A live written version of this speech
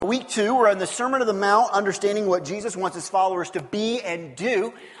week 2. We're on the Sermon on the Mount, understanding what Jesus wants his followers to be and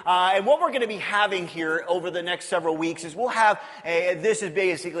do. And what we're going to be having here over the next several weeks is we'll have, this is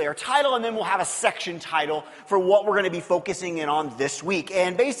basically our title, and then we'll have a section title for what we're going to be focusing in on this week.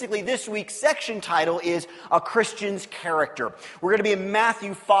 And basically this week's section title is A Christian's Character. We're going to be in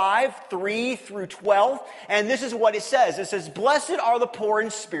Matthew 5, 3 through 12. And this is what it says. It says, "Blessed are the poor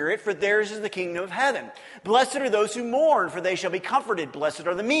in spirit, for theirs is the kingdom of heaven. Blessed are those who mourn, for they shall be comforted. Blessed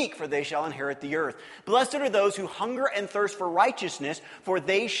are the meek, for they shall inherit the earth. Blessed are those who hunger and thirst for righteousness, for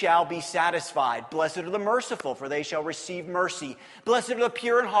they shall be satisfied. Blessed are the merciful, for they shall receive mercy. Blessed are the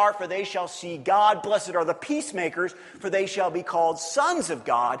pure in heart, for they shall see God. Blessed are the peacemakers, for they shall be called sons of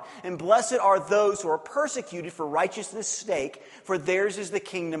God. And blessed are those who are persecuted for righteousness' sake, for theirs is the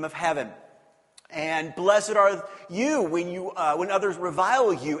kingdom of heaven. And blessed are you when others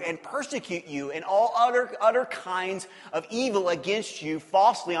revile you and persecute you and all other kinds of evil against you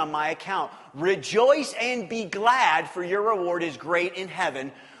falsely on my account. Rejoice and be glad, for your reward is great in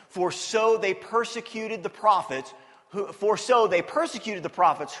heaven. For so they persecuted the prophets who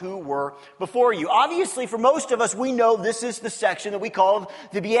were before you." Obviously, for most of us, we know this is the section that we call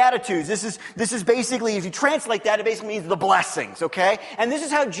the Beatitudes. This is basically, if you translate that, it basically means the blessings, okay? And this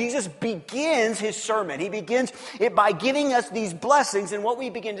is how Jesus begins his sermon. He begins it by giving us these blessings, and what we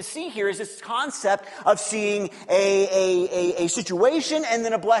begin to see here is this concept of seeing a situation and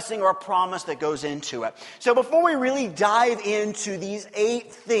then a blessing or a promise that goes into it. So before we really dive into these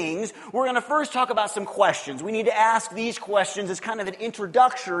 8 things, we're going to first talk about some questions. We need to ask these questions as kind of an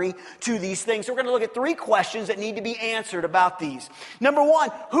introductory to these things. So we're going to look at 3 questions that need to be answered about these. Number 1,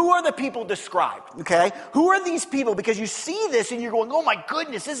 who are the people described? Okay? Who are these people? Because you see this and you're going, oh my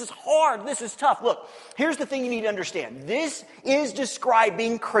goodness, this is hard, this is tough. Look, here's the thing you need to understand. This is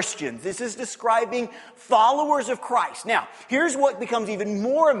describing Christians. This is describing followers of Christ. Now, here's what becomes even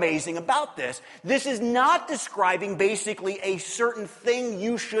more amazing about this. This is not describing basically a certain thing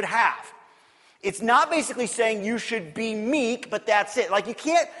you should have. It's not basically saying you should be meek, but that's it. Like, you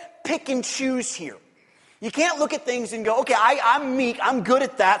can't pick and choose here. You can't look at things and go, okay, I'm meek, I'm good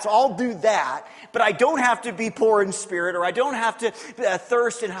at that, so I'll do that, but I don't have to be poor in spirit, or I don't have to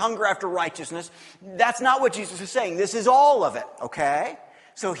thirst and hunger after righteousness. That's not what Jesus is saying. This is all of it, okay?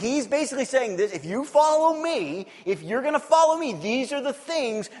 So he's basically saying this: if you follow me, if you're going to follow me, these are the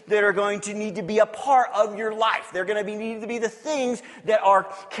things that are going to need to be a part of your life. They're going to need to be the things that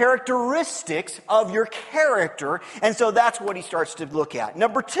are characteristics of your character. And so that's what he starts to look at.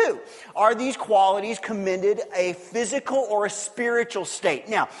 Number 2, are these qualities commended a physical or a spiritual state?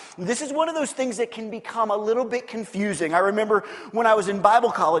 Now, this is one of those things that can become a little bit confusing. I remember when I was in Bible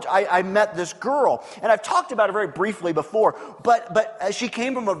college, I met this girl, and I've talked about her very briefly before, but she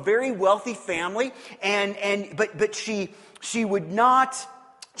came from a very wealthy family, but she would not.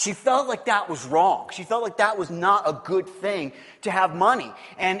 She felt like that was wrong. She felt like that was not a good thing to have money,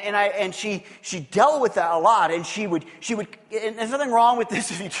 and she dealt with that a lot. And she would. And there's nothing wrong with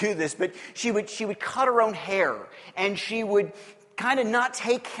this if you do this, but she would cut her own hair, and she would kind of not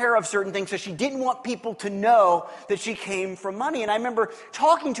take care of certain things, so she didn't want people to know that she came from money. And I remember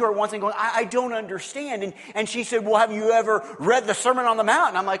talking to her once and going, I don't understand. And she said, well, have you ever read the Sermon on the Mount?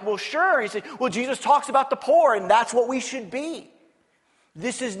 And I'm like, well, sure. And he said, well, Jesus talks about the poor, and that's what we should be.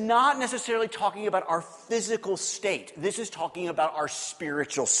 This is not necessarily talking about our physical state. This is talking about our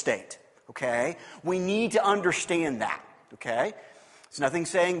spiritual state, okay? We need to understand that, okay? It's nothing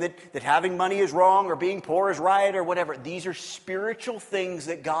saying that having money is wrong or being poor is right or whatever. These are spiritual things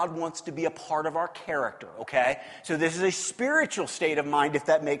that God wants to be a part of our character, okay? So this is a spiritual state of mind, if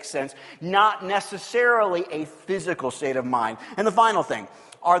that makes sense, not necessarily a physical state of mind. And the final thing,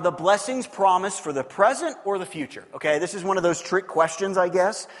 are the blessings promised for the present or the future? Okay, this is one of those trick questions, I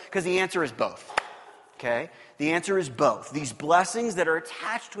guess, because the answer is both. Okay? The answer is both. These blessings that are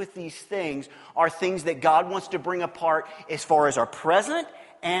attached with these things are things that God wants to bring apart as far as our present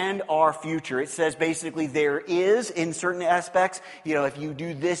and our future. It says basically there is, in certain aspects, if you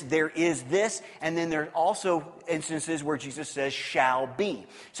do this, there is this. And then there are also instances where Jesus says shall be.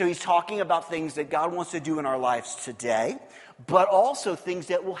 So he's talking about things that God wants to do in our lives today, but also things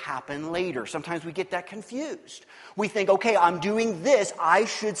that will happen later. Sometimes we get that confused. We think, okay, I'm doing this, I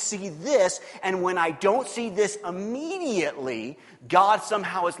should see this, and when I don't see this immediately, God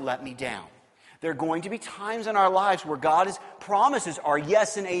somehow has let me down. There are going to be times in our lives where God's promises are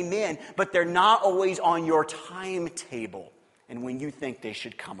yes and amen, but they're not always on your timetable and when you think they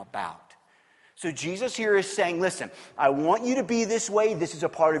should come about. So Jesus here is saying, listen, I want you to be this way. This is a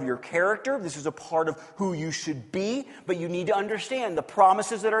part of your character. This is a part of who you should be. But you need to understand the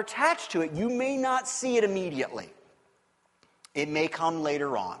promises that are attached to it. You may not see it immediately. It may come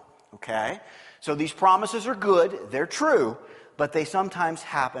later on, okay? So these promises are good, they're true, but they sometimes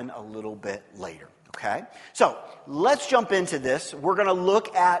happen a little bit later, okay? So let's jump into this. We're going to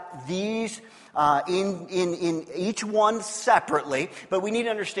look at these in each one separately, but we need to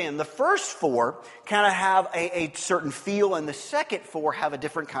understand the first four kind of have a certain feel, and the second four have a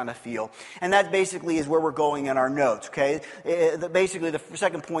different kind of feel. And that basically is where we're going in our notes, okay? Basically, the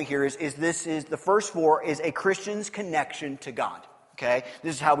second point here is the first four is a Christian's connection to God. Okay?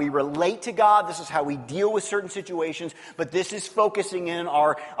 This is how we relate to God. This is how we deal with certain situations. But this is focusing in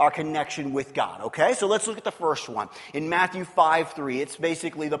our connection with God. Okay? So let's look at the first one. In Matthew 5:3, it's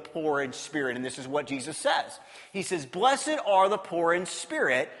basically the poor in spirit. And this is what Jesus says. He says, "Blessed are the poor in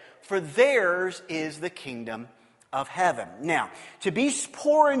spirit, for theirs is the kingdom of heaven." Now, to be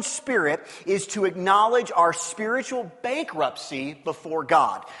poor in spirit is to acknowledge our spiritual bankruptcy before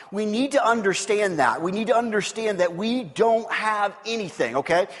God. We need to understand that. We need to understand that we don't have anything,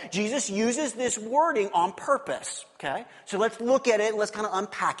 okay? Jesus uses this wording on purpose, okay? So let's look at it and let's kind of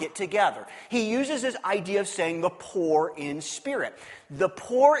unpack it together. He uses this idea of saying the poor in spirit. The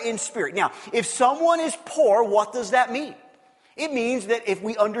poor in spirit. Now, if someone is poor, what does that mean? It means that if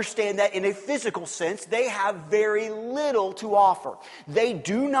we understand that in a physical sense, they have very little to offer. They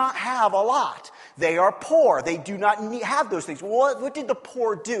do not have a lot. They are poor. They do not have those things. What did the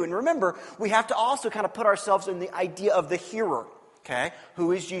poor do? And remember, we have to also kind of put ourselves in the idea of the hearer, okay?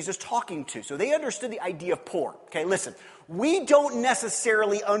 Who is Jesus talking to? So they understood the idea of poor. Okay, listen, we don't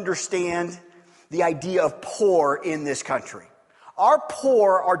necessarily understand the idea of poor in this country. Our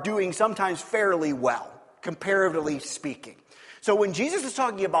poor are doing sometimes fairly well, comparatively speaking. So when Jesus is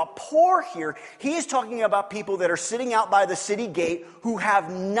talking about poor here, he is talking about people that are sitting out by the city gate who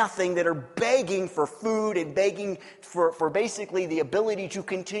have nothing, that are begging for food and begging for basically the ability to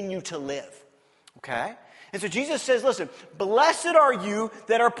continue to live. Okay? And so Jesus says, listen, blessed are you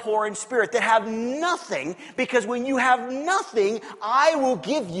that are poor in spirit, that have nothing, because when you have nothing, I will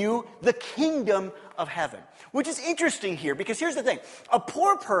give you the kingdom of heaven. Which is interesting here, because here's the thing. A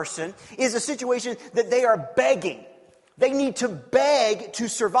poor person is a situation that they are begging. They need to beg to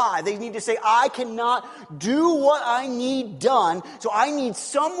survive. They need to say, I cannot do what I need done, so I need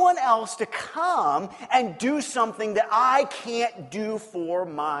someone else to come and do something that I can't do for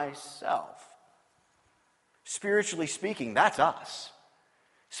myself. Spiritually speaking, that's us.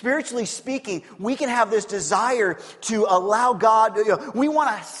 Spiritually speaking, we can have this desire to allow God, we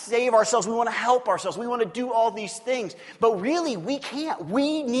want to save ourselves, we want to help ourselves, we want to do all these things, but really we can't.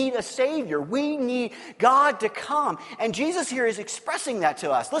 We need a Savior. We need God to come. And Jesus here is expressing that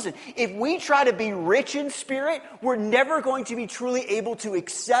to us. Listen, if we try to be rich in spirit, we're never going to be truly able to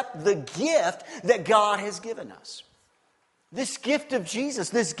accept the gift that God has given us. This gift of Jesus,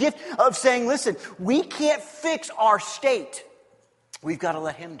 this gift of saying, listen, we can't fix our state. We've got to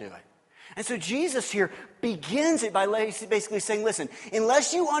let him do it. And so Jesus here begins it by basically saying, listen,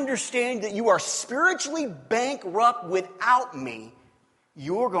 unless you understand that you are spiritually bankrupt without me,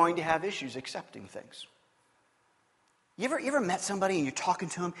 you're going to have issues accepting things. You ever met somebody and you're talking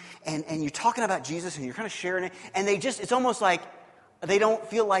to them and you're talking about Jesus and you're kind of sharing it, and it's almost like they don't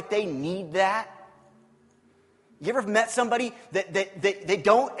feel like they need that? You ever met somebody that they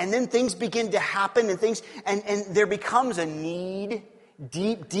don't, and then things begin to happen and there becomes a need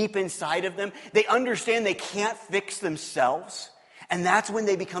deep inside of them. They understand they can't fix themselves. And that's when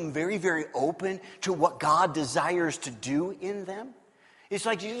they become very, very open to what God desires to do in them. It's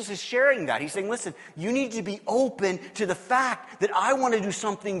like Jesus is sharing that. He's saying, listen, you need to be open to the fact that I want to do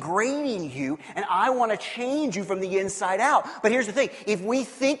something great in you, and I want to change you from the inside out. But here's the thing. If we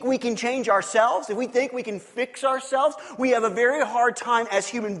think we can change ourselves, if we think we can fix ourselves, we have a very hard time as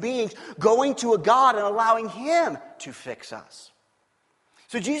human beings going to a God and allowing him to fix us.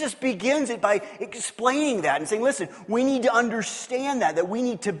 So Jesus begins it by explaining that and saying, listen, we need to understand that we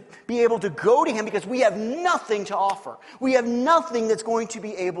need to be able to go to him because we have nothing to offer. We have nothing that's going to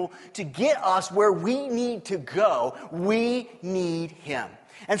be able to get us where we need to go. We need him.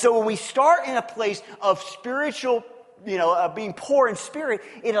 And so when we start in a place of spiritual, being poor in spirit,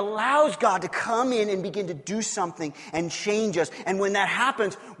 it allows God to come in and begin to do something and change us. And when that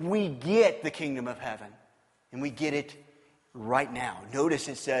happens, we get the kingdom of heaven. And we get it right now. Notice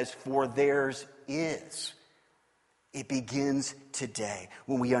it says, for theirs is. It begins today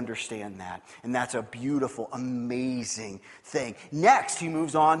when we understand that. And that's a beautiful, amazing thing. Next, he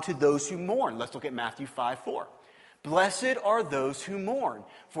moves on to those who mourn. Let's look at Matthew 5:4. Blessed are those who mourn,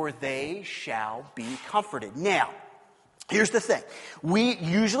 for they shall be comforted. Now, here's the thing. We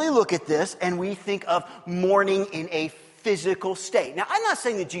usually look at this and we think of mourning in a physical state. Now, I'm not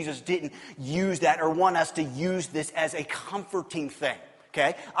saying that Jesus didn't use that or want us to use this as a comforting thing.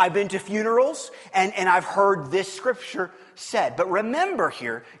 Okay, I've been to funerals and I've heard this scripture said. But remember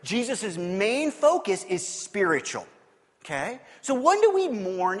here, Jesus' main focus is spiritual. Okay, so when do we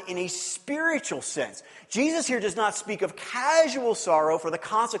mourn in a spiritual sense? Jesus here does not speak of casual sorrow for the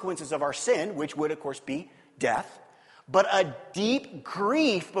consequences of our sin, which would, of course, be death, but a deep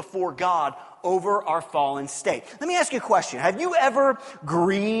grief before God over our fallen state. Let me ask you a question. Have you ever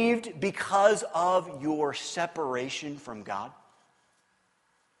grieved because of your separation from God?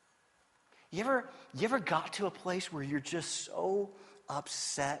 You ever got to a place where you're just so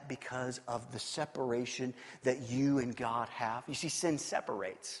upset because of the separation that you and God have? You see, sin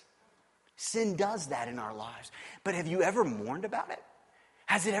separates. Sin does that in our lives. But have you ever mourned about it?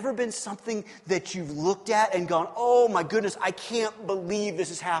 Has it ever been something that you've looked at and gone, oh my goodness, I can't believe this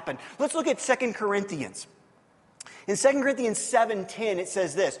has happened? Let's look at 2 Corinthians. In 2 Corinthians 7:10, it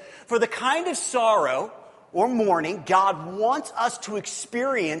says this, "For the kind of sorrow or mourning God wants us to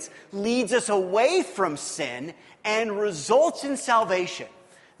experience leads us away from sin and results in salvation.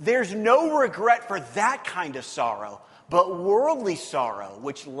 There's no regret for that kind of sorrow, but worldly sorrow,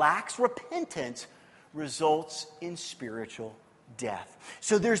 which lacks repentance, results in spiritual death."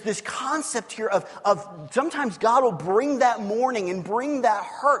 So there's this concept here of sometimes God will bring that mourning and bring that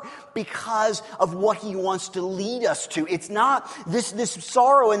hurt because of what he wants to lead us to. It's not this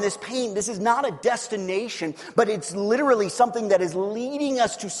sorrow and this pain. This is not a destination, but it's literally something that is leading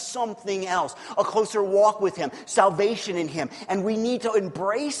us to something else, a closer walk with him, salvation in him. And we need to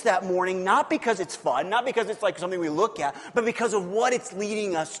embrace that mourning, not because it's fun, not because it's like something we look at, but because of what it's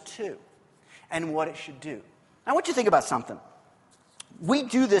leading us to and what it should do. I want you to think about something. We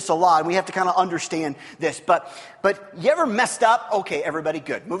do this a lot, and we have to kind of understand this. But you ever messed up? Okay, everybody,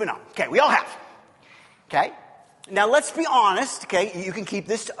 good. Moving on. Okay, we all have. Okay? Now, let's be honest, okay? You can keep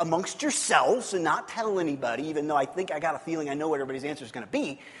this amongst yourselves and not tell anybody, even though I think I got a feeling I know what everybody's answer is going to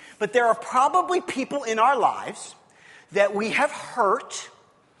be. But there are probably people in our lives that we have hurt,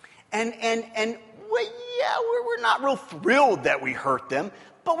 and we're not real thrilled that we hurt them,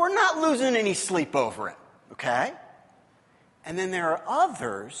 but we're not losing any sleep over it, okay? And then there are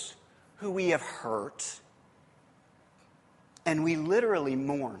others who we have hurt, and we literally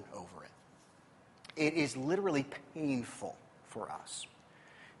mourn over it. It is literally painful for us.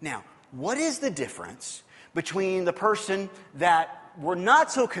 Now, what is the difference between the person that we're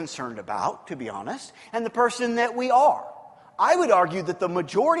not so concerned about, to be honest, and the person that we are? I would argue that the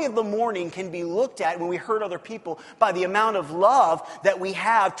majority of the mourning can be looked at when we hurt other people by the amount of love that we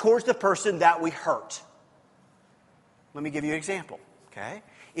have towards the person that we hurt. Let me give you an example, okay?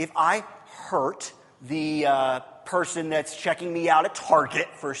 If I hurt the person that's checking me out at Target,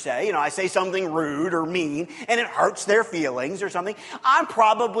 for say, I say something rude or mean, and it hurts their feelings or something, I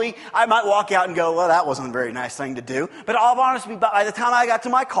might walk out and go, well, that wasn't a very nice thing to do. But I'll honestly, by the time I got to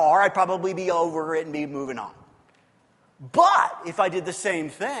my car, I'd probably be over it and be moving on. But if I did the same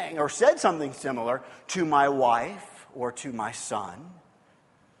thing or said something similar to my wife or to my son,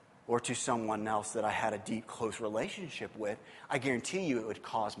 or to someone else that I had a deep, close relationship with, I guarantee you it would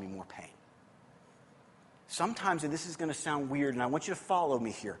cause me more pain. Sometimes, and this is going to sound weird, and I want you to follow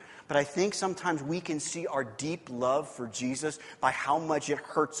me here, but I think sometimes we can see our deep love for Jesus by how much it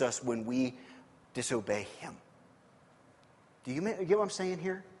hurts us when we disobey him. Do you get what I'm saying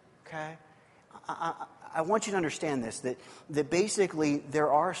here? Okay? I want you to understand this, that basically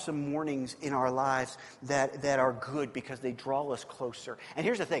there are some mournings in our lives that are good because they draw us closer. And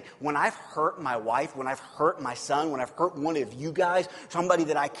here's the thing. When I've hurt my wife, when I've hurt my son, when I've hurt one of you guys, somebody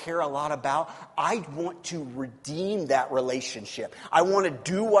that I care a lot about, I want to redeem that relationship. I want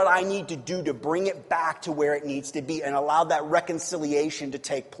to do what I need to do to bring it back to where it needs to be and allow that reconciliation to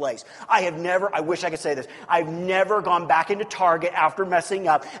take place. I wish I could say this, I've never gone back into Target after messing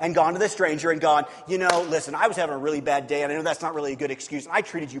up and gone to the stranger and gone, listen, I was having a really bad day, and I know that's not really a good excuse, and I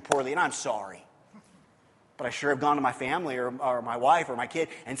treated you poorly, and I'm sorry. But I sure have gone to my family or my wife or my kid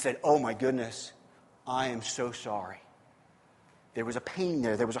and said, oh my goodness, I am so sorry. There was a pain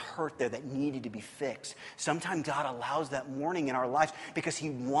there. There was a hurt there that needed to be fixed. Sometimes God allows that mourning in our lives because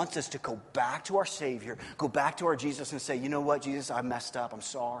he wants us to go back to our Savior, go back to our Jesus and say, you know what, Jesus, I messed up. I'm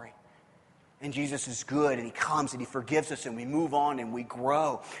sorry. And Jesus is good, and he comes and he forgives us, and we move on and we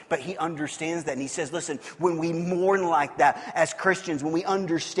grow. But he understands that, and he says, listen, when we mourn like that as Christians, when we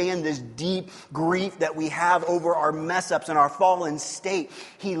understand this deep grief that we have over our mess-ups and our fallen state,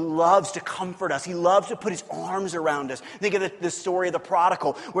 he loves to comfort us. He loves to put his arms around us. Think of the story of the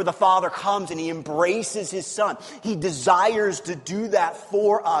prodigal, where the father comes and he embraces his son. He desires to do that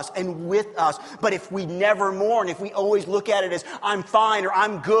for us and with us. But if we never mourn, if we always look at it as, I'm fine, or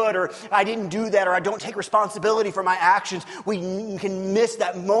I'm good, or I didn't do that, or I don't take responsibility for my actions, we can miss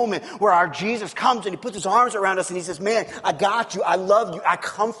that moment where our Jesus comes and he puts his arms around us and he says, man, I got you, I love you, I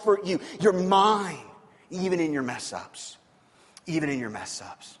comfort you, you're mine, even in your mess ups. Even in your mess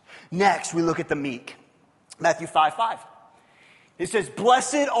ups. Next, we look at the meek. Matthew 5:5. It says,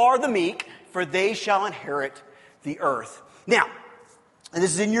 blessed are the meek, for they shall inherit the earth. Now, and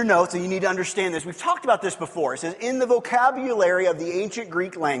this is in your notes, and you need to understand this. We've talked about this before. It says, in the vocabulary of the ancient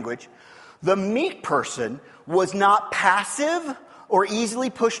Greek language, the meek person was not passive or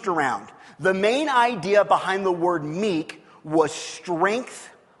easily pushed around. The main idea behind the word meek was strength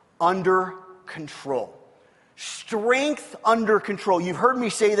under control. Strength under control. You've heard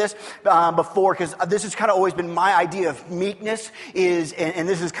me say this before, because this has kind of always been my idea of meekness and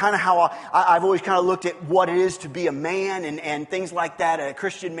this is kind of how I've always kind of looked at what it is to be a man and things like that, a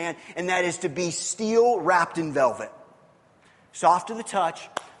Christian man, and that is to be steel wrapped in velvet. Soft to the touch,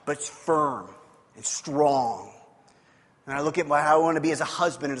 but it's firm and strong. And I look at how I want to be as a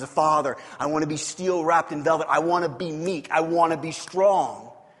husband, as a father. I want to be steel wrapped in velvet. I want to be meek. I want to be strong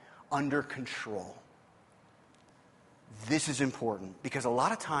under control. This is important because a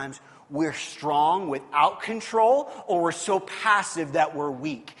lot of times we're strong without control, or we're so passive that we're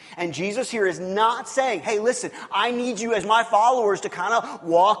weak. And Jesus here is not saying, hey, listen, I need you as my followers to kind of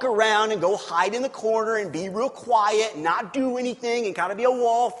walk around and go hide in the corner and be real quiet and not do anything and kind of be a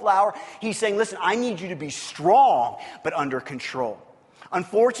wallflower. He's saying, listen, I need you to be strong, but under control.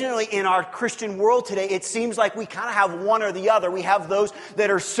 Unfortunately, in our Christian world today, it seems like we kind of have one or the other. We have those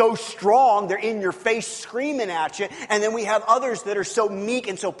that are so strong, they're in your face screaming at you. And then we have others that are so meek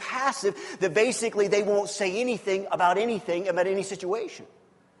and so passive that basically they won't say anything about any situation.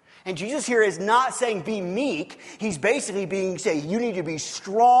 And Jesus here is not saying be meek. He's basically saying you need to be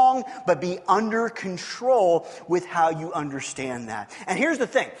strong, but be under control with how you understand that. And here's the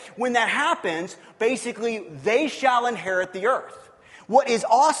thing. When that happens, basically they shall inherit the earth. What is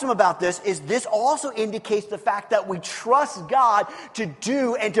awesome about this is this also indicates the fact that we trust God to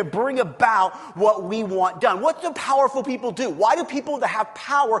do and to bring about what we want done. What do powerful people do? Why do people that have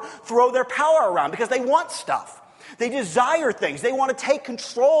power throw their power around? Because they want stuff. They desire things. They want to take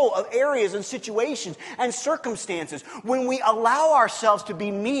control of areas and situations and circumstances. When we allow ourselves to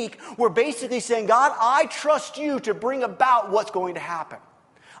be meek, we're basically saying, God, I trust you to bring about what's going to happen.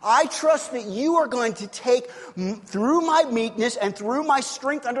 I trust that you are going to take through my meekness and through my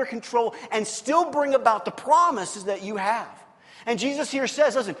strength under control and still bring about the promises that you have. And Jesus here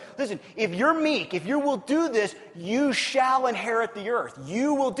says, listen, if you're meek, if you will do this, you shall inherit the earth.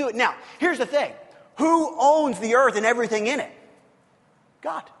 You will do it. Now, here's the thing. Who owns the earth and everything in it?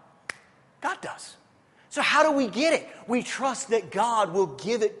 God. God does. So how do we get it? We trust that God will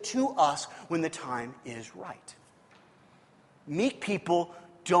give it to us when the time is right. Meek people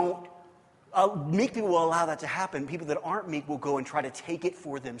will allow that to happen. People that aren't meek will go and try to take it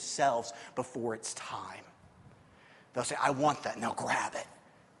for themselves before it's time. They'll say, I want that, and they'll grab it.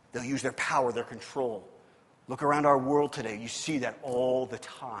 They'll use their power, their control. Look around our world today. You see that all the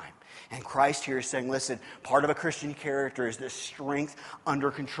time. And Christ here is saying, listen, part of a Christian character is this strength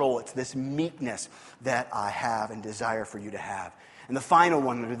under control. It's this meekness that I have and desire for you to have. And the final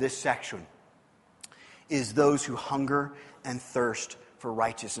one under this section is those who hunger and thirst for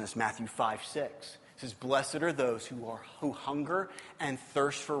righteousness. Matthew 5:6 says, blessed are those who hunger and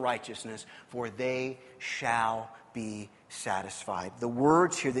thirst for righteousness, for they shall be satisfied. The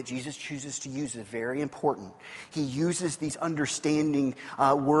words here that Jesus chooses to use is very important. He uses these understanding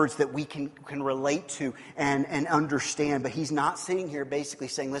words that we can relate to and understand, but he's not sitting here basically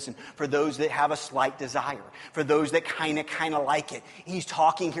saying, listen, for those that have a slight desire, for those that kind of like it. He's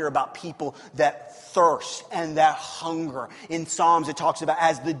talking here about people that thirst and that hunger. In Psalms, it talks about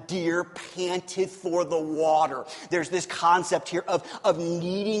as the deer panteth for the water. There's this concept here of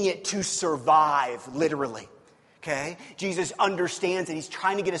needing it to survive, literally. Okay? Jesus understands and he's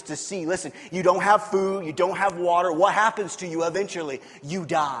trying to get us to see, listen, you don't have food, you don't have water. What happens to you eventually? You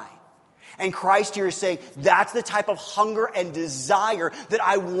die. And Christ here is saying, that's the type of hunger and desire that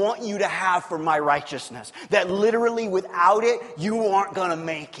I want you to have for my righteousness. That literally without it, you aren't going to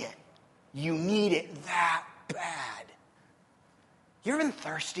make it. You need it that bad. You ever been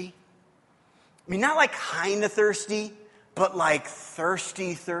thirsty? I mean, not like kind of thirsty, but like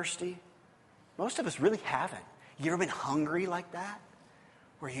thirsty. Most of us really haven't. You ever been hungry like that?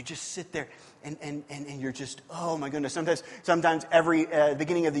 Where you just sit there and you're just, oh my goodness. Sometimes every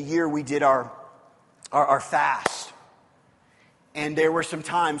beginning of the year we did our fast. And there were some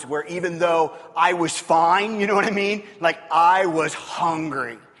times where even though I was fine, you know what I mean? Like I was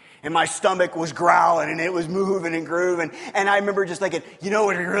hungry. And my stomach was growling and it was moving and grooving. And I remember just thinking, you know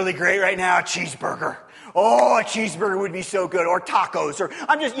what would be really great right now? A cheeseburger. Oh, a cheeseburger would be so good. Or tacos. Or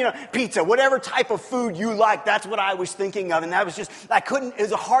I'm just, pizza. Whatever type of food you like, that's what I was thinking of. And that was just, it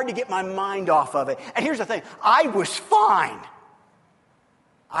was hard to get my mind off of it. And here's the thing. I was fine.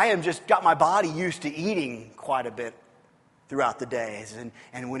 I have just got my body used to eating quite a bit throughout the days.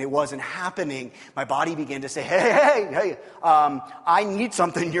 And when it wasn't happening, my body began to say, hey, I need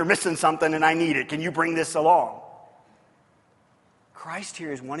something, you're missing something, and I need it. Can you bring this along? Christ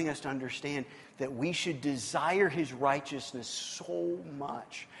here is wanting us to understand that we should desire his righteousness so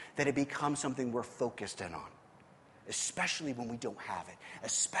much that it becomes something we're focused in on. Especially when we don't have it.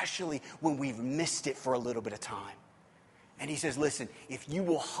 Especially when we've missed it for a little bit of time. And he says, listen, if you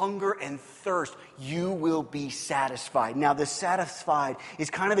will hunger and thirst, you will be satisfied. Now, the satisfied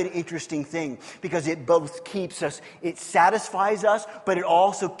is kind of an interesting thing because it both it satisfies us, but it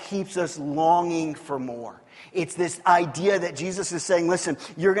also keeps us longing for more. It's this idea that Jesus is saying, listen,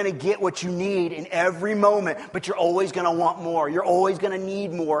 you're going to get what you need in every moment, but you're always going to want more. You're always going to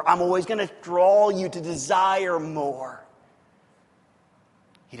need more. I'm always going to draw you to desire more.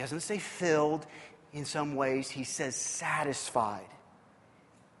 He doesn't say filled. In some ways, he says satisfied.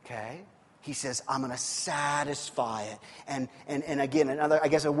 Okay? He says, I'm going to satisfy it. And again, I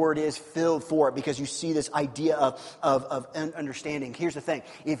guess a word is filled for it because you see this idea of understanding. Here's the thing.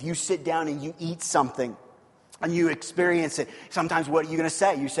 If you sit down and you eat something and you experience it, sometimes what are you going to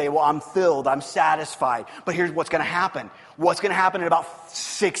say? You say, well, I'm filled, I'm satisfied. But here's what's going to happen. What's going to happen in about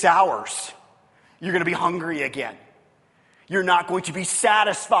 6 hours? You're going to be hungry again. You're not going to be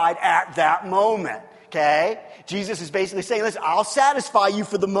satisfied at that moment, okay? Jesus is basically saying, listen, I'll satisfy you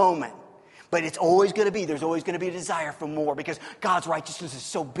for the moment. But there's always going to be a desire for more because God's righteousness is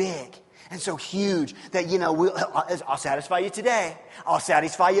so big and so huge that, I'll satisfy you today. I'll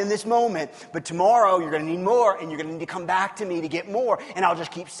satisfy you in this moment. But tomorrow you're going to need more and you're going to need to come back to me to get more. And I'll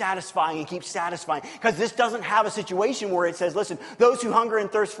just keep satisfying. Because this doesn't have a situation where it says, listen, those who hunger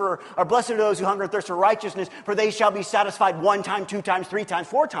and thirst are blessed are those who hunger and thirst for righteousness, for they shall be satisfied 1 time, 2 times, 3 times,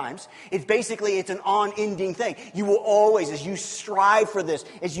 4 times. It's an unending thing. You will always, as you strive for this,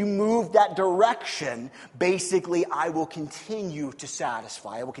 as you move that direction, basically I will continue to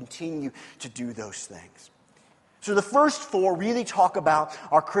satisfy. I will continue to do those things. So the first 4 really talk about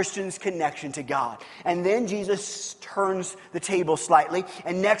our Christian's connection to God. And then Jesus turns the table slightly,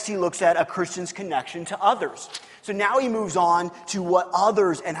 and next he looks at a Christian's connection to others. So now he moves on to what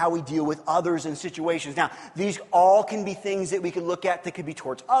others and how we deal with others in situations. Now, these all can be things that we can look at that could be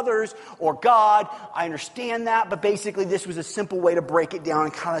towards others or God. I understand that, but basically this was a simple way to break it down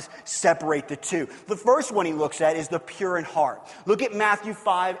and kind of separate the two. The first one he looks at is the pure in heart. Look at Matthew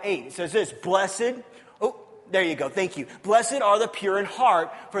 5:8. It says this, blessed... There you go. Thank you. Blessed are the pure in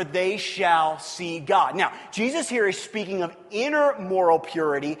heart, for they shall see God. Now, Jesus here is speaking of inner moral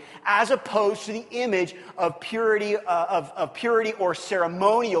purity as opposed to the image of purity or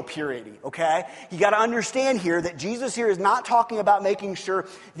ceremonial purity. Okay? You got to understand here that Jesus here is not talking about making sure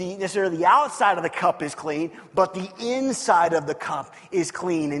necessarily the outside of the cup is clean, but the inside of the cup is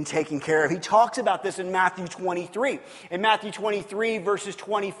clean and taken care of. He talks about this in Matthew 23. In Matthew 23, verses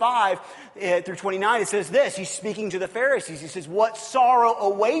 25 through 29, it says this. He's speaking to the Pharisees. He says, what sorrow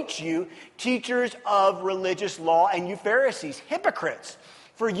awaits you, teachers of religious law, and you Pharisees, hypocrites,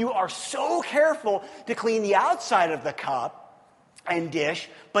 for you are so careful to clean the outside of the cup and dish,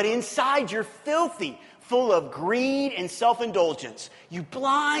 but inside you're filthy, full of greed and self-indulgence. You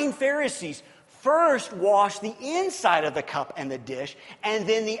blind Pharisees, first wash the inside of the cup and the dish, and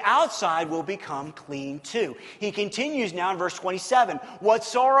then the outside will become clean too. He continues now in verse 27. What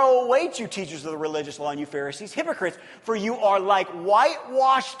sorrow awaits you, teachers of the religious law, and you Pharisees, hypocrites, for you are like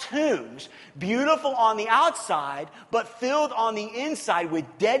whitewashed tombs, beautiful on the outside, but filled on the inside with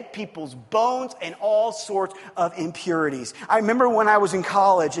dead people's bones and all sorts of impurities. I remember when I was in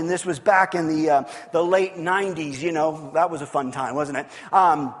college, and this was back in the late 90s, that was a fun time, wasn't it?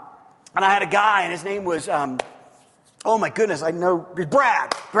 And I had a guy, and his name was, oh my goodness, I know,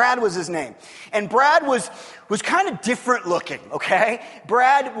 Brad. Brad was his name. And Brad was was kind of different looking, okay?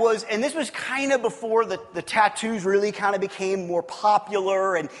 Brad was, and this was kind of before the tattoos really kind of became more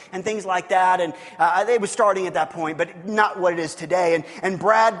popular and things like that. And they were starting at that point, but not what it is today. And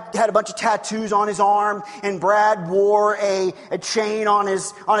Brad had a bunch of tattoos on his arm, and Brad wore a chain on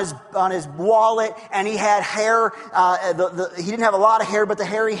his wallet, and he had hair. He didn't have a lot of hair, but the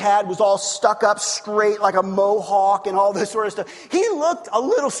hair he had was all stuck up straight like a mohawk and all this sort of stuff. He looked a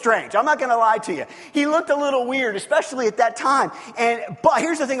little strange. I'm not going to lie to you. He looked a little weird, especially at that time. But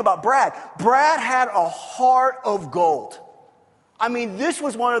here's the thing about Brad. Brad had a heart of gold. I mean, this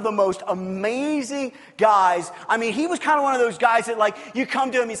was one of the most amazing guys. I mean, he was kind of one of those guys that, like, you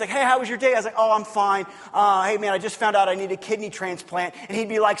come to him, he's like, hey, how was your day? I was like, oh, I'm fine. Hey, man, I just found out I need a kidney transplant. And he'd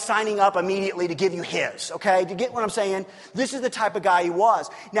be like signing up immediately to give you his, okay? Do you get what I'm saying? This is the type of guy he was.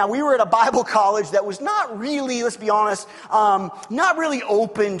 Now, we were at a Bible college that was not really, let's be honest, not really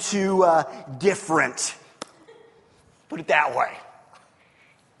open to different. Put it that way.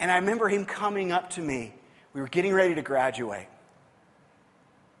 And I remember him coming up to me. We were getting ready to graduate.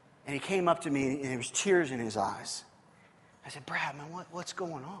 And he came up to me, and there was tears in his eyes. I said, Brad, man, what's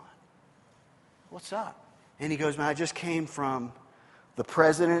going on? What's up? And he goes, man, I just came from the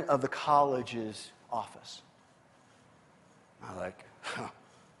president of the college's office. I'm like,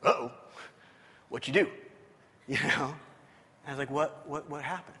 uh-oh, what'd you do? You know? I was like, what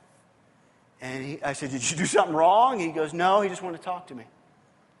happened? And I said, did you do something wrong? And he goes, no, he just wanted to talk to me.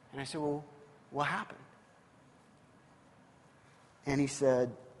 And I said, well, what happened? And he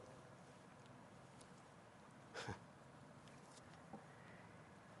said,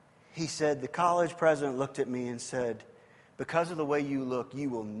 the college president looked at me and said, because of the way you look, you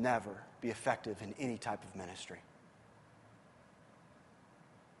will never be effective in any type of ministry.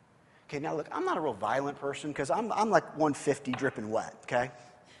 Okay, now look, I'm not a real violent person because I'm like 150 dripping wet, okay?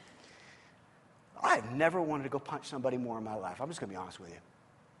 I have never wanted to go punch somebody more in my life. I'm just going to be honest with you.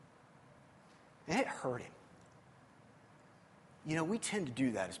 And it hurt him. You know, we tend to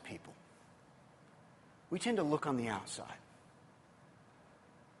do that as people. We tend to look on the outside.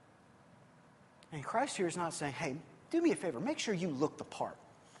 And Christ here is not saying, hey, do me a favor, make sure you look the part.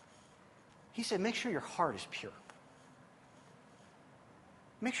 He said, make sure your heart is pure.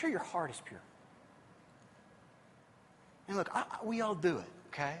 Make sure your heart is pure. And look, we all do it,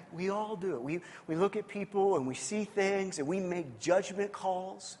 okay? We all do it. We look at people and we see things and we make judgment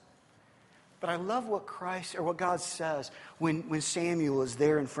calls. But I love what Christ, or what God says when Samuel is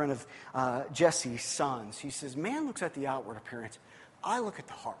there in front of Jesse's sons. He says, man looks at the outward appearance. I look at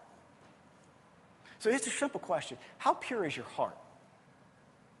the heart. So it's a simple question. How pure is your heart?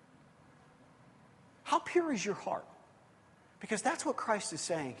 How pure is your heart? Because that's what Christ is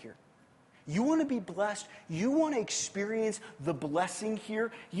saying here. You want to be blessed. You want to experience the blessing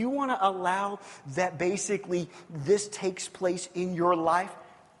here. You want to allow that basically this takes place in your life.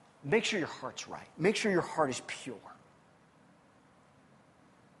 Make sure your heart's right. Make sure your heart is pure.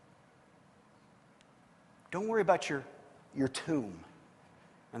 Don't worry about your tomb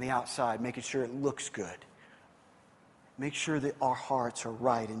on the outside, making sure it looks good. Make sure that our hearts are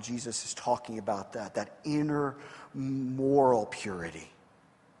right, and Jesus is talking about that inner moral purity.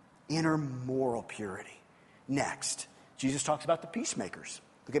 Inner moral purity. Next, Jesus talks about the peacemakers.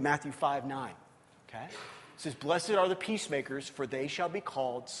 Look at Matthew 5:9. Okay? It says, blessed are the peacemakers, for they shall be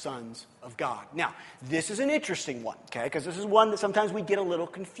called sons of God. Now, this is an interesting one, okay? Because this is one that sometimes we get a little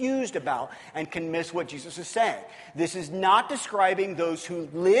confused about and can miss what Jesus is saying. This is not describing those who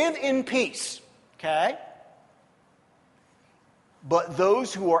live in peace, okay? But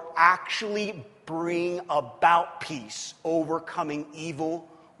those who are actually bring about peace, overcoming evil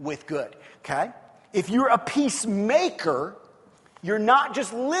with good, okay? If you're a peacemaker, you're not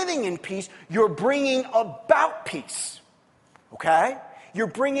just living in peace, you're bringing about peace. Okay? You're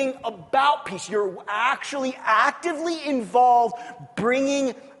bringing about peace. You're actually actively involved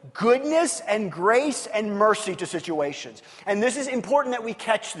bringing goodness and grace and mercy to situations. And this is important that we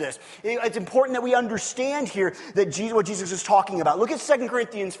catch this. It's important that we understand here that what Jesus is talking about. Look at 2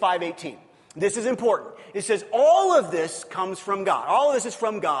 Corinthians 5:18. This is important. It says, all of this comes from God. All of this is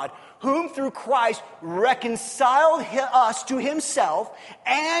from God, whom through Christ reconciled us to himself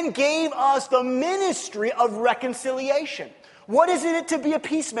and gave us the ministry of reconciliation. What is it to be a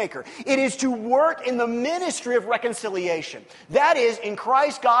peacemaker? It is to work in the ministry of reconciliation. That is, in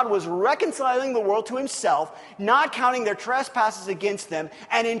Christ, God was reconciling the world to himself, not counting their trespasses against them,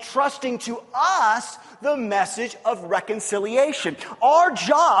 and entrusting to us the message of reconciliation. Our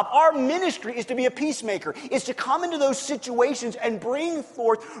job, our ministry is to be a peacemaker, is to come into those situations and bring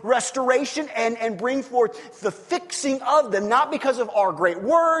forth restoration and bring forth the fixing of them, not because of our great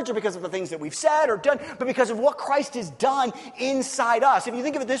words or because of the things that we've said or done, but because of what Christ has done inside us. If you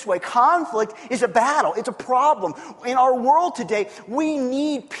think of it this way, conflict is a battle. It's a problem. In our world today, we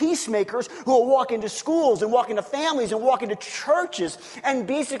need peacemakers who will walk into schools and walk into families and walk into churches and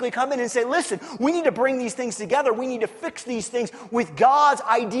basically come in and say, listen, we need to bring these things together. We need to fix these things with God's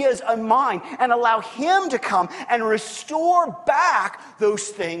ideas in mind and allow him to come and restore back those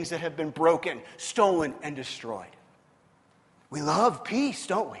things that have been broken, stolen, and destroyed. We love peace,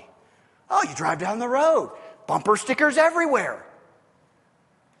 don't we? Oh, you drive down the road, bumper stickers everywhere.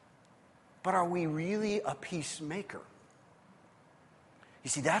 But are we really a peacemaker? You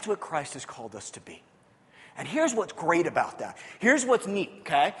see, that's what Christ has called us to be. And here's what's great about that. Here's what's neat,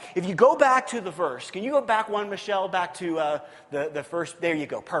 okay? If you go back to the verse, can you go back one, Michelle, back to the first? There you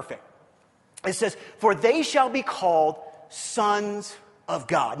go, perfect. It says, for they shall be called sons of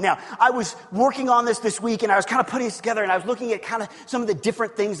God. Now, I was working on this week, and I was kind of putting this together, and I was looking at kind of some of the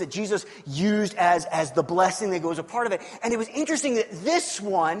different things that Jesus used as the blessing that goes a part of it. And it was interesting that this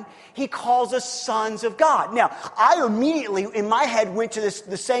one, he calls us sons of God. Now, I immediately, in my head, went to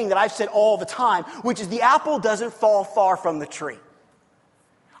the saying that I've said all the time, which is the apple doesn't fall far from the tree.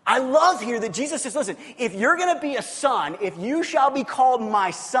 I love here that Jesus says, listen, if you're going to be a son, if you shall be called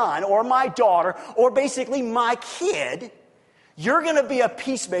my son or my daughter or basically my kid, you're going to be a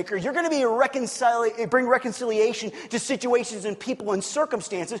peacemaker. You're going to be bring reconciliation to situations and people and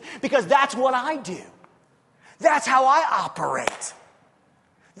circumstances because that's what I do. That's how I operate.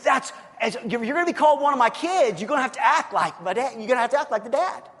 If you're going to be called one of my kids, you're going to have to act like my dad. You're going to have to act like the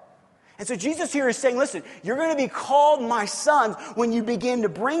dad. And so Jesus here is saying, listen, you're going to be called my sons when you begin to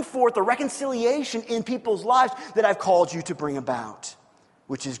bring forth the reconciliation in people's lives that I've called you to bring about,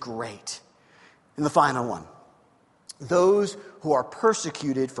 which is great. And the final one. Those who are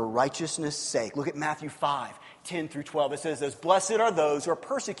persecuted for righteousness' sake. Look at Matthew 5:10-12. It says this, blessed are those who are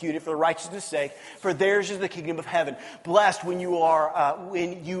persecuted for the righteousness' sake, for theirs is the kingdom of heaven. Blessed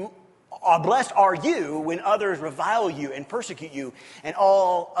blessed are you when others revile you and persecute you and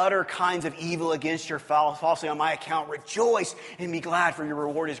all other kinds of evil against your falsely on my account. Rejoice and be glad, for your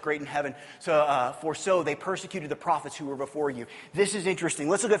reward is great in heaven. For so they persecuted the prophets who were before you. This is interesting.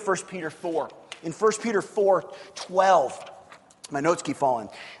 Let's look at 1 Peter 4. In 1 Peter 4:12, my notes keep falling.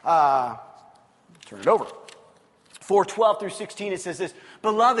 Turn it over. 4:12-16, it says this,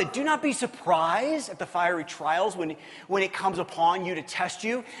 beloved, do not be surprised at the fiery trials when it comes upon you to test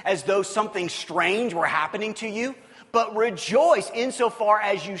you, as though something strange were happening to you. But rejoice insofar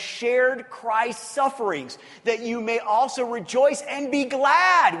as you shared Christ's sufferings, that you may also rejoice and be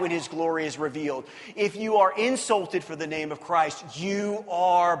glad when his glory is revealed. If you are insulted for the name of Christ, you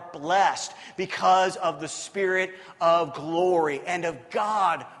are blessed, because of the Spirit of glory and of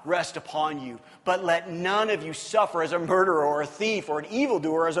God rest upon you. But let none of you suffer as a murderer or a thief or an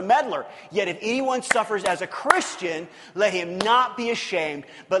evildoer or as a meddler. Yet if anyone suffers as a Christian, let him not be ashamed,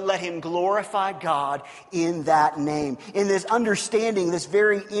 but let him glorify God in that name. In this understanding, this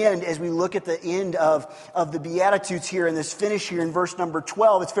very end, as we look at the end of the Beatitudes here and this finish here in verse number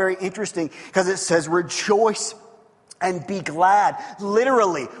 12, it's very interesting because it says, rejoice and be glad.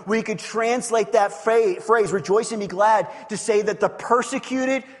 Literally, we could translate that phrase, rejoice and be glad, to say that the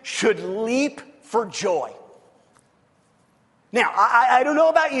persecuted should leap for joy. Now, I don't know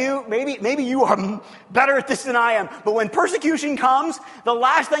about you. Maybe you are better at this than I am. But when persecution comes, the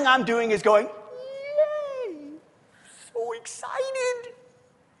last thing I'm doing is going, yay, so excited.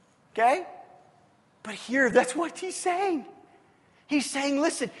 Okay? But here, that's what he's saying. He's saying,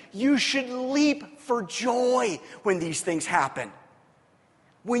 listen, you should leap for joy when these things happen.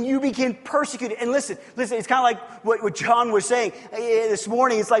 When you begin persecuted. And listen, it's kind of like what John was saying this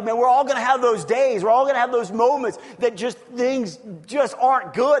morning. It's like, man, we're all going to have those days. We're all going to have those moments that things just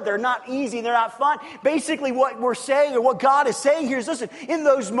aren't good. They're not easy. They're not fun. Basically, what we're saying, or what God is saying here is, listen, in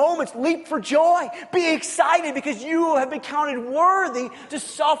those moments, leap for joy. Be excited because you have been counted worthy to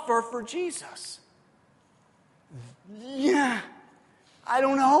suffer for Jesus. Yeah, I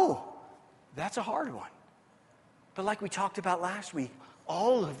don't know. That's a hard one. But like we talked about last week,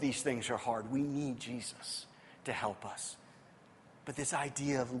 all of these things are hard. We need Jesus to help us. But this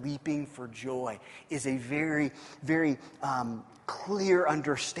idea of leaping for joy is a very, very clear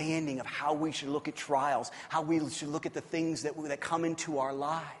understanding of how we should look at trials, how we should look at the things that come into our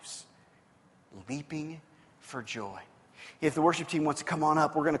lives. Leaping for joy. If the worship team wants to come on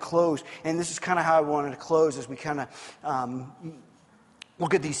up, we're going to close. And this is kind of how I wanted to close as we kind of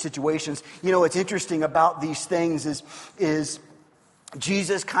look at these situations. You know, what's interesting about these things is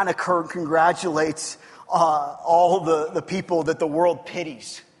Jesus kind of congratulates all the people that the world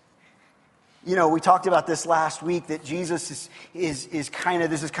pities. You know, we talked about this last week, that Jesus is kind of,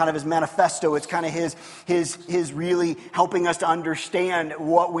 this is kind of his manifesto. It's kind of his really helping us to understand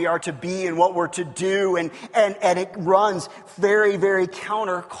what we are to be and what we're to do. And it runs very, very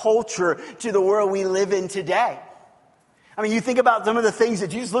counterculture to the world we live in today. I mean, you think about some of the things that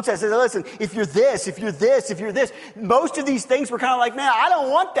Jesus looks at and says, listen, if you're this, if you're this, if you're this, most of these things were kind of like, man, I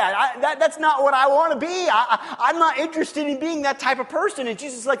don't want that. That's not what I want to be. I'm not interested in being that type of person. And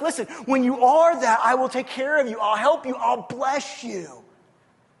Jesus is like, listen, when you are that, I will take care of you. I'll help you. I'll bless you.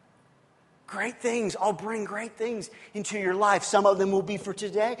 Great things. I'll bring great things into your life. Some of them will be for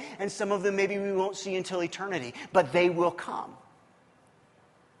today, and some of them maybe we won't see until eternity, but they will come.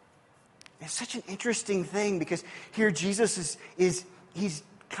 It's such an interesting thing because here Jesus he's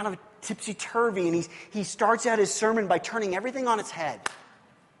kind of tipsy-turvy, and he starts out his sermon by turning everything on its head.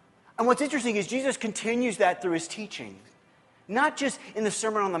 And what's interesting is Jesus continues that through his teaching. Not just in the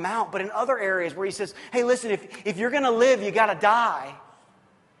Sermon on the Mount, but in other areas where he says, hey, listen, if you're going to live, you got to die.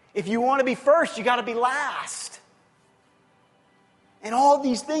 If you want to be first, you got to be last. And all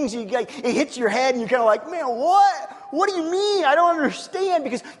these things, it hits your head and you're kind of like, man, what? What do you mean? I don't understand.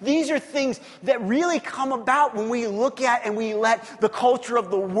 Because these are things that really come about when we look at and we let the culture of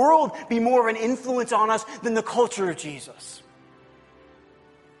the world be more of an influence on us than the culture of Jesus.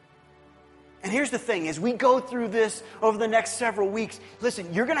 And here's the thing, as we go through this over the next several weeks,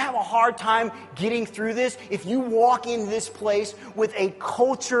 listen, you're going to have a hard time getting through this if you walk in this place with a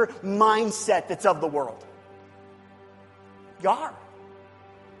culture mindset that's of the world. You are.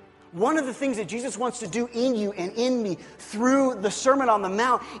 One of the things that Jesus wants to do in you and in me through the Sermon on the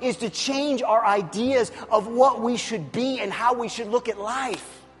Mount is to change our ideas of what we should be and how we should look at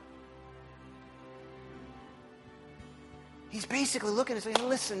life. He's basically looking and saying,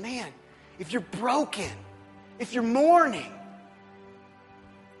 listen, man, if you're broken, if you're mourning,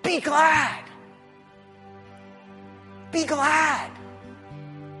 be glad. Be glad.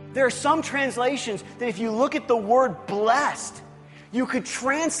 There are some translations that if you look at the word blessed, you could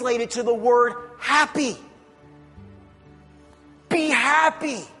translate it to the word happy. Be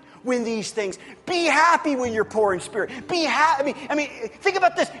happy when these things. Be happy when you're poor in spirit. Be happy. I mean, think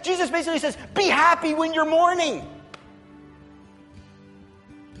about this. Jesus basically says, be happy when you're mourning.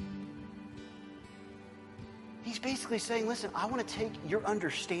 He's basically saying, listen, I want to take your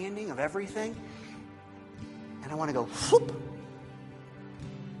understanding of everything and I want to go, whoop.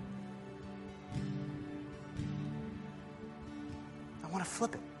 I want to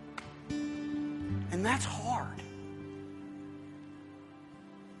flip it. And that's hard.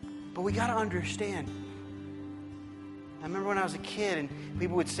 But we got to understand. I remember when I was a kid and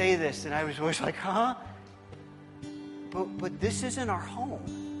people would say this and I was always like, huh? But this isn't our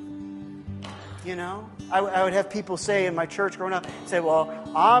home. You know? I would have people say in my church growing up, say, well,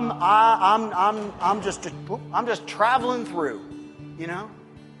 I'm just traveling through, you know?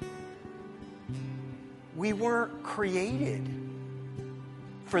 We weren't created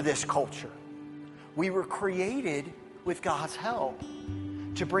for this culture. We were created with God's help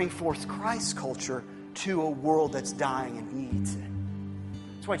to bring forth Christ's culture to a world that's dying and needs it.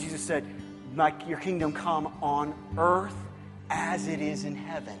 That's why Jesus said, your kingdom come on earth as it is in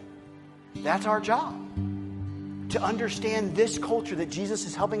heaven. That's our job. To understand this culture that Jesus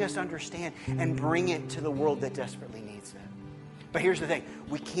is helping us to understand and bring it to the world that desperately needs it. But here's the thing.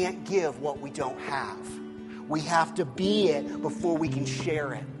 We can't give what we don't have. We have to be it before we can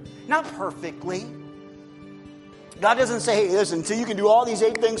share it. Not perfectly. God doesn't say, hey, listen, until you can do all these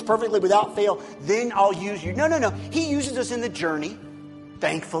 8 things perfectly without fail, then I'll use you. No. He uses us in the journey,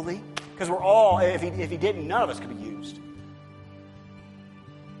 thankfully. Because we're all, if he didn't, none of us could be used.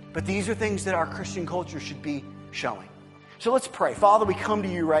 But these are things that our Christian culture should be showing. So let's pray. Father, we come to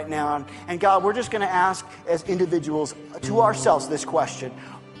you right now. And God, we're just going to ask as individuals to ourselves this question.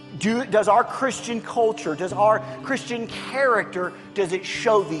 Does our Christian culture, does our Christian character, does it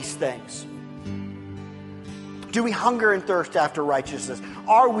show these things? Do we hunger and thirst after righteousness?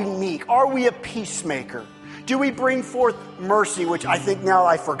 Are we meek? Are we a peacemaker? Do we bring forth mercy, which I think now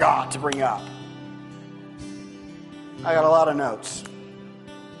I forgot to bring up? I got a lot of notes.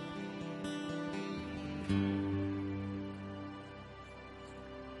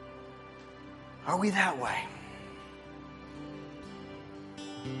 Are we that way?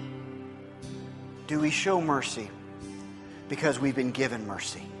 Do we show mercy because we've been given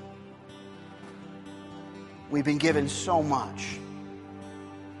mercy? We've been given so much.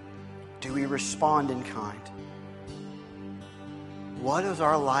 Do we respond in kind? What does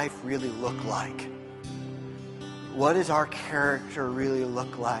our life really look like? What does our character really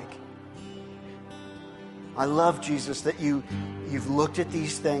look like? I love, Jesus, that you've looked at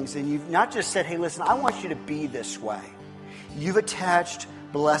these things and you've not just said, hey, listen, I want you to be this way. You've attached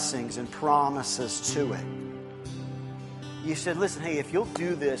blessings and promises to it. You said, listen, hey, if you'll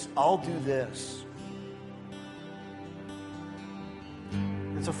do this, I'll do this.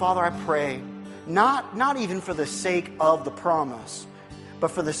 And so, Father, I pray, not even for the sake of the promise, but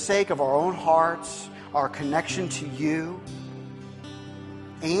for the sake of our own hearts, our connection to you,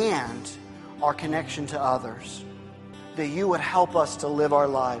 and our connection to others, that you would help us to live our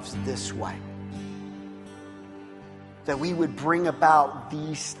lives this way. That we would bring about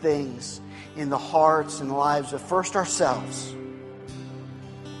these things in the hearts and lives of first ourselves,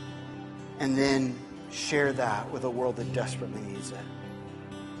 and then share that with a world that desperately needs it.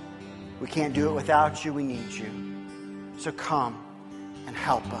 We can't do it without you. We need you. So come and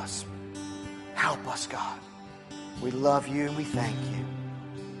help us. Help us, God. We love you and we thank you.